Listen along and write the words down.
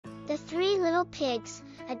The Three Little Pigs,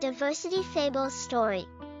 a Diversity Fables story.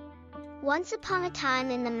 Once upon a time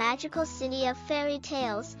in the magical city of fairy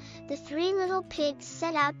tales, the three little pigs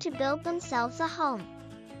set out to build themselves a home.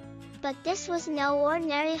 But this was no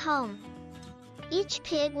ordinary home. Each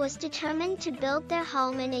pig was determined to build their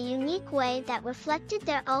home in a unique way that reflected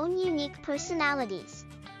their own unique personalities.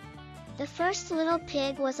 The first little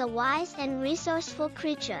pig was a wise and resourceful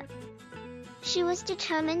creature. She was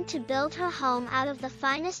determined to build her home out of the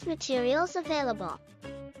finest materials available.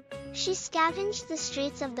 She scavenged the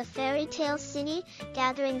streets of the fairy tale city,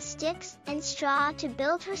 gathering sticks and straw to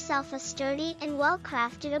build herself a sturdy and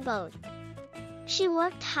well-crafted abode. She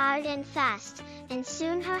worked hard and fast, and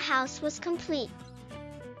soon her house was complete.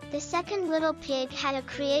 The second little pig had a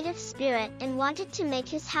creative spirit and wanted to make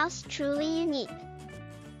his house truly unique.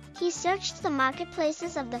 He searched the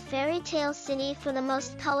marketplaces of the fairy tale city for the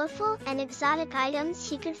most colorful and exotic items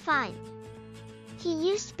he could find. He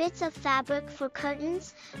used bits of fabric for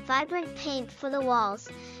curtains, vibrant paint for the walls,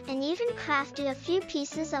 and even crafted a few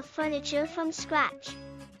pieces of furniture from scratch.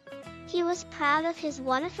 He was proud of his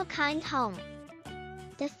one-of-a-kind home.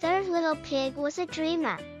 The third little pig was a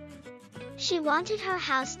dreamer. She wanted her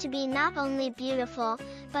house to be not only beautiful,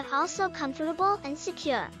 but also comfortable and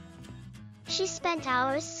secure. She spent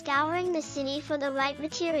hours scouring the city for the right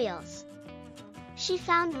materials. She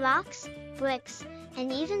found rocks, bricks,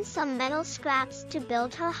 and even some metal scraps to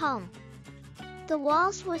build her home. The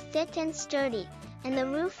walls were thick and sturdy, and the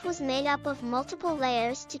roof was made up of multiple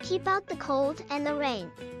layers to keep out the cold and the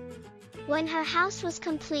rain. When her house was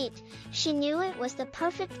complete, she knew it was the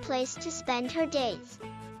perfect place to spend her days.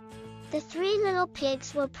 The three little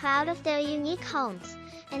pigs were proud of their unique homes,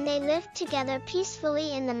 and they lived together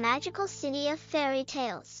peacefully in the magical city of fairy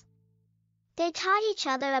tales. They taught each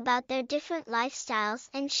other about their different lifestyles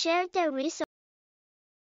and shared their resources.